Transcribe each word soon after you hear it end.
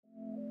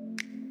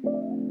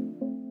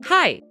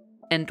Hi,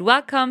 and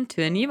welcome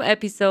to a new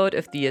episode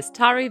of the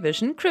Astari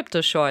Vision Crypto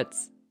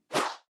Shorts.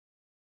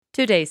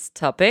 Today's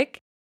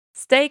topic: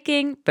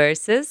 staking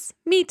versus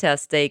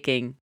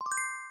metastaking.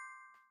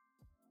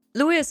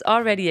 Louis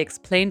already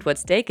explained what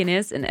staking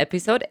is in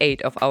episode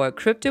 8 of our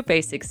Crypto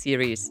Basics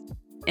series.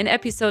 In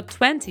episode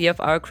 20 of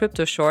our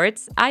Crypto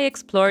Shorts, I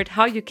explored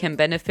how you can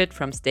benefit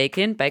from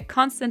staking by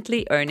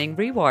constantly earning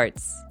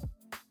rewards.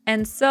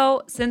 And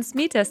so, since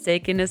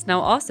metastaking is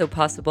now also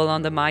possible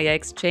on the Maya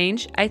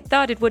exchange, I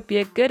thought it would be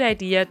a good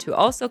idea to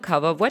also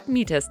cover what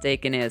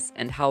metastaking is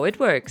and how it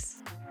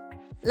works.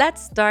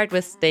 Let's start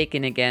with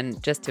staking again,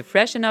 just to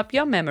freshen up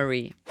your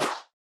memory.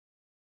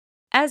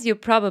 As you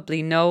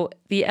probably know,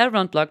 the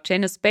Elrond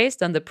blockchain is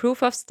based on the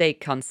proof of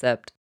stake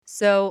concept.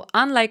 So,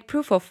 unlike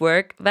proof of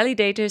work,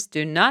 validators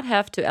do not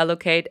have to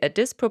allocate a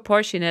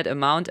disproportionate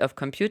amount of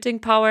computing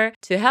power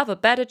to have a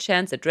better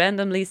chance at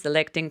randomly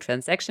selecting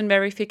transaction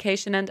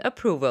verification and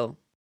approval.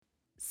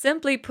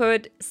 Simply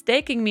put,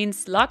 staking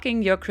means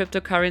locking your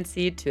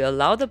cryptocurrency to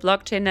allow the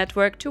blockchain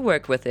network to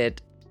work with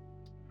it.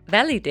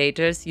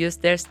 Validators use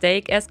their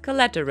stake as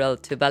collateral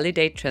to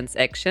validate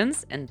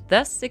transactions and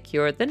thus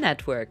secure the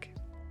network.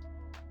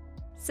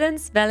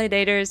 Since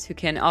validators who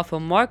can offer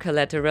more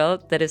collateral,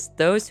 that is,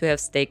 those who have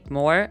staked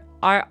more,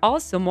 are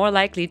also more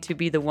likely to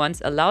be the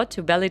ones allowed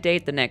to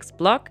validate the next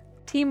block,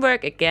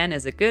 teamwork again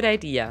is a good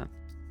idea.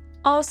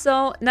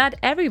 Also, not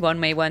everyone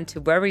may want to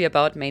worry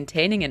about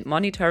maintaining and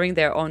monitoring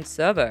their own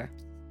server.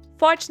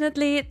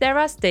 Fortunately, there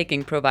are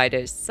staking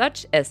providers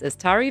such as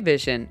Astari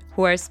Vision,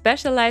 who are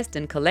specialized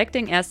in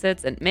collecting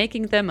assets and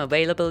making them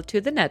available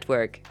to the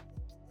network.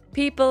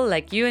 People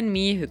like you and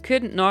me who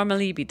couldn't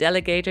normally be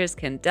delegators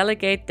can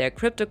delegate their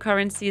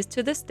cryptocurrencies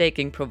to the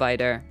staking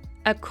provider.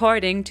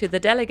 According to the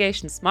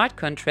delegation smart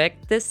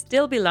contract, this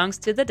still belongs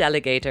to the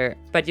delegator,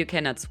 but you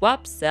cannot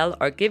swap, sell,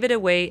 or give it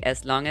away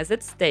as long as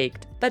it's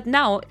staked. But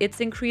now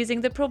it's increasing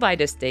the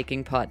provider's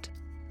staking pot.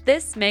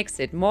 This makes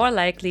it more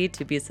likely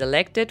to be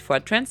selected for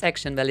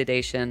transaction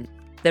validation.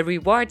 The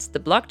rewards the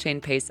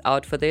blockchain pays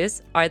out for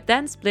this are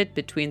then split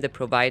between the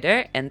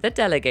provider and the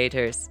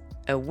delegators.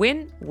 A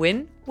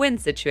win-win-win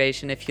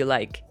situation, if you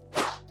like.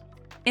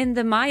 In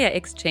the Maya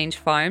exchange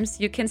farms,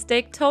 you can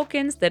stake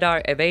tokens that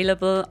are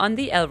available on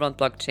the Elrond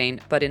blockchain,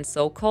 but in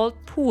so-called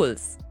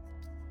pools.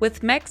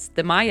 With MEX,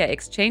 the Maya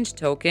exchange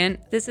token,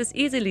 this is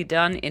easily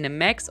done in a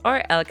MEX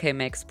or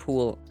LKMEX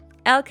pool.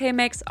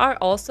 LKMEX are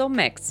also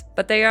MEX,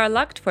 but they are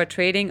locked for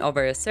trading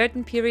over a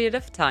certain period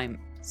of time.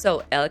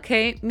 So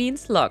LK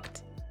means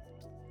locked.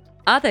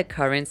 Other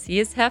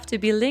currencies have to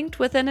be linked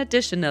with an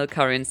additional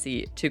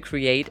currency to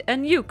create a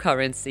new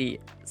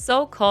currency,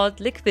 so-called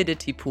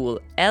liquidity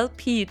pool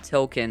 (LP)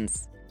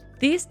 tokens.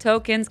 These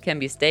tokens can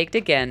be staked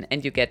again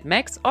and you get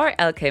MEX or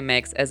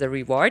LKMEX as a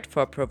reward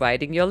for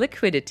providing your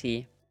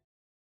liquidity.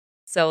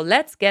 So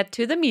let's get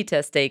to the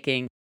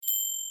metastaking.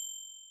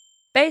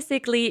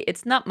 Basically,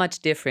 it's not much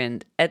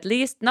different, at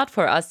least not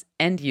for us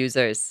end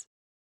users.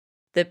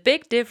 The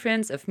big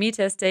difference of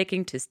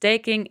metastaking to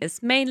staking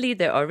is mainly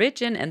the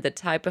origin and the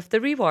type of the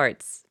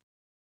rewards.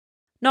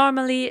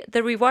 Normally,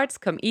 the rewards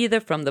come either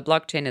from the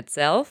blockchain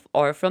itself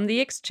or from the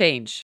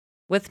exchange.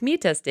 With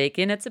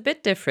metastaking, it's a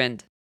bit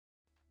different.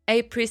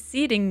 A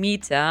preceding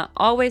meta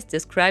always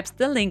describes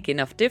the linking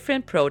of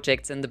different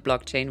projects in the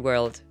blockchain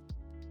world.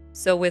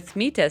 So with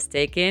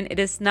metastaking, it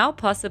is now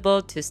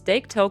possible to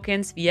stake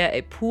tokens via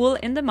a pool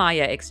in the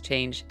Maya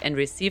exchange and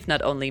receive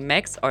not only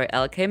MEX or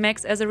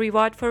LKMEX as a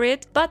reward for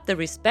it, but the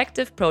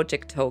respective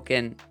project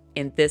token.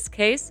 In this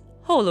case,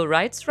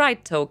 HoloRights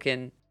RIGHT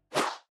token.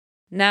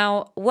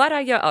 Now, what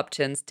are your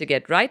options to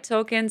get RIGHT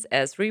tokens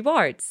as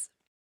rewards?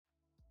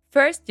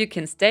 First, you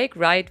can stake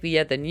RIGHT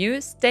via the new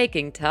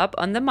staking tab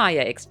on the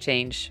Maya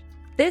exchange.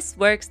 This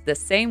works the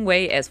same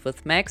way as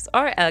with MEX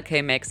or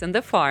LKMEX in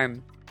the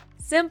farm.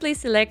 Simply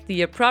select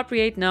the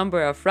appropriate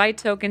number of RIGHT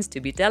tokens to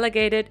be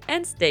delegated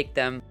and stake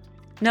them.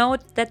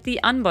 Note that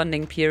the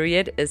unbonding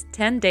period is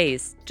 10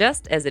 days,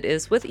 just as it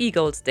is with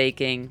e-gold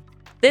staking.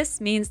 This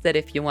means that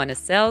if you want to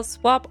sell,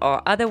 swap,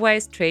 or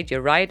otherwise trade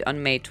your RIGHT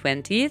on May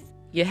 20th,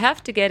 you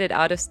have to get it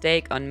out of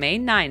stake on May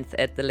 9th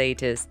at the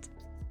latest.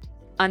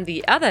 On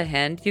the other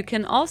hand, you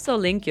can also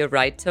link your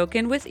RIGHT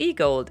token with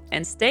e-gold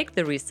and stake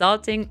the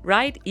resulting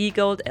RIGHT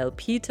e-gold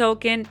LP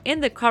token in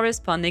the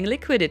corresponding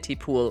liquidity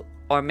pool,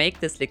 or make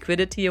this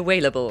liquidity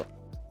available.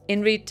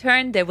 In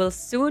return, there will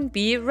soon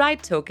be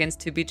RIGHT tokens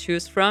to be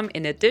choose from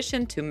in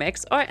addition to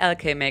MEX or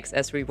LKMEX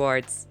as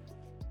rewards.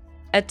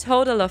 A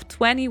total of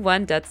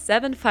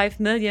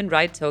 21.75 million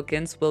RIGHT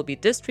tokens will be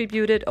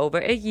distributed over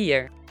a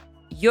year.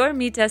 Your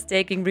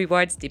metastaking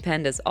rewards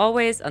depend as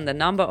always on the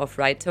number of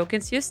RIGHT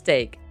tokens you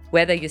stake,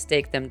 whether you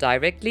stake them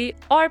directly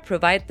or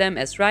provide them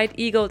as RIGHT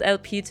e-gold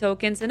LP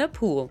tokens in a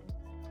pool.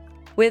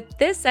 With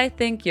this, I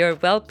think you're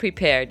well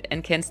prepared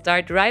and can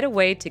start right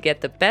away to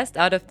get the best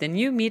out of the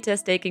new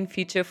metastaking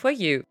feature for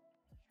you.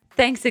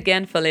 Thanks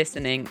again for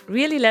listening.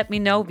 Really let me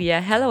know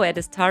via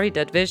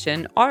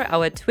hello@astari.vision or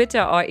our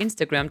Twitter or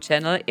Instagram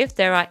channel if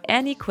there are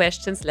any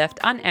questions left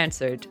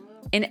unanswered.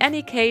 In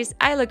any case,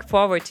 I look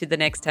forward to the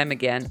next time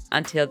again.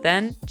 Until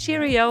then,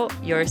 cheerio,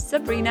 your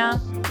Sabrina.